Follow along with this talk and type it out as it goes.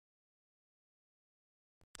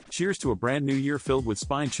Cheers to a brand new year filled with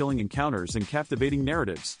spine-chilling encounters and captivating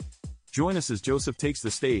narratives. Join us as Joseph takes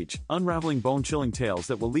the stage, unraveling bone-chilling tales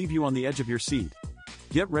that will leave you on the edge of your seat.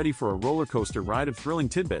 Get ready for a roller coaster ride of thrilling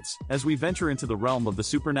tidbits as we venture into the realm of the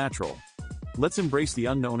supernatural. Let's embrace the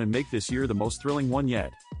unknown and make this year the most thrilling one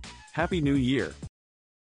yet. Happy New Year!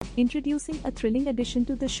 Introducing a thrilling addition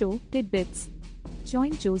to the show, Tidbits.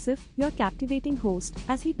 Join Joseph, your captivating host,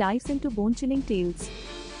 as he dives into bone-chilling tales.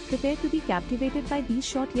 Prepare to be captivated by these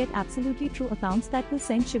short yet absolutely true accounts that will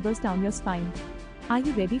send shivers down your spine. Are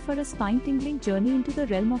you ready for a spine-tingling journey into the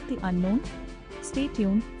realm of the unknown? Stay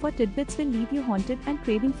tuned, for Tidbits will leave you haunted and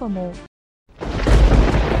craving for more.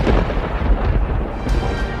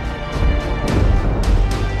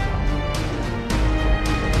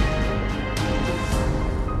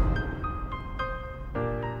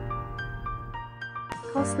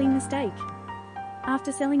 Costly mistake.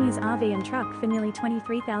 After selling his RV and truck for nearly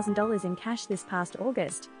 $23,000 in cash this past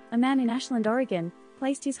August, a man in Ashland, Oregon,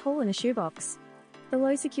 placed his haul in a shoebox. The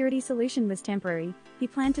low-security solution was temporary. He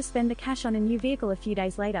planned to spend the cash on a new vehicle a few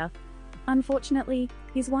days later. Unfortunately,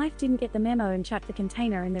 his wife didn't get the memo and chucked the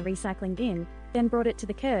container in the recycling bin, then brought it to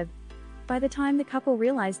the curb. By the time the couple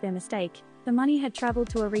realized their mistake, the money had traveled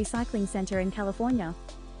to a recycling center in California.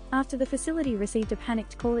 After the facility received a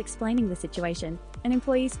panicked call explaining the situation, an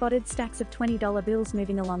employee spotted stacks of $20 bills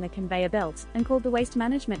moving along a conveyor belt and called the waste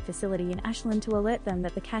management facility in Ashland to alert them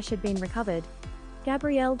that the cash had been recovered.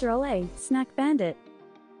 Gabrielle Drolet, snack bandit.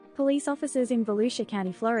 Police officers in Volusia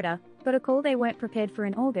County, Florida, got a call they weren't prepared for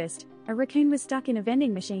in August. A raccoon was stuck in a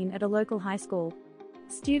vending machine at a local high school.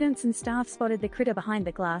 Students and staff spotted the critter behind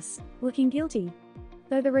the glass, looking guilty.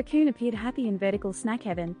 Though the raccoon appeared happy in vertical snack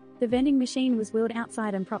heaven, the vending machine was wheeled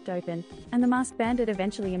outside and propped open, and the masked bandit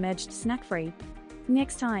eventually emerged snack-free.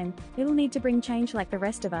 Next time, it'll need to bring change like the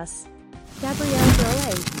rest of us. Gabrielle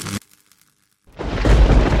Drolet.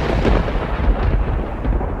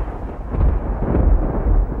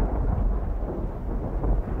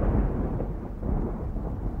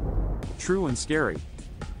 True and scary.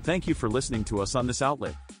 Thank you for listening to us on this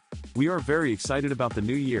outlet. We are very excited about the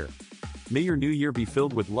new year. May your new year be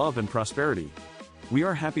filled with love and prosperity. We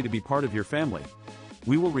are happy to be part of your family.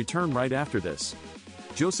 We will return right after this.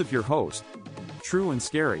 Joseph, your host. True and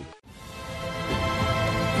scary.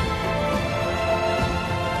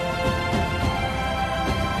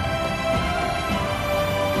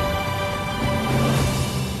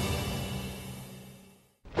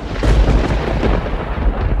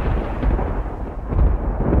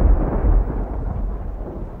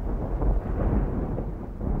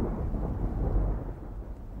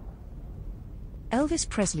 Elvis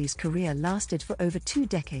Presley's career lasted for over 2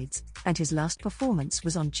 decades, and his last performance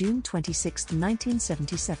was on June 26,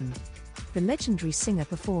 1977. The legendary singer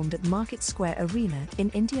performed at Market Square Arena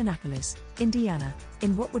in Indianapolis, Indiana,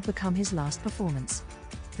 in what would become his last performance.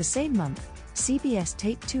 The same month, CBS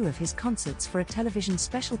taped 2 of his concerts for a television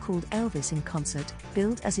special called Elvis in Concert,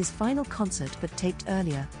 billed as his final concert but taped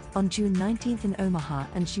earlier, on June 19 in Omaha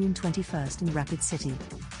and June 21 in Rapid City.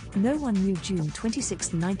 No one knew June 26,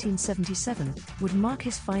 1977, would mark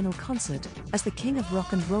his final concert, as the king of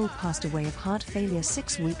rock and roll passed away of heart failure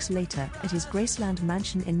 6 weeks later at his Graceland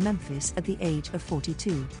mansion in Memphis at the age of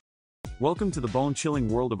 42. Welcome to the bone-chilling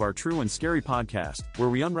world of our True and Scary podcast, where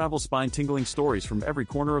we unravel spine-tingling stories from every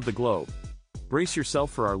corner of the globe. Brace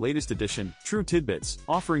yourself for our latest edition, True Tidbits,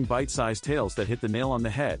 offering bite-sized tales that hit the nail on the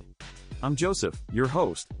head. I'm Joseph, your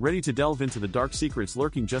host, ready to delve into the dark secrets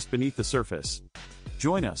lurking just beneath the surface.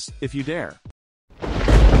 Join us, if you dare.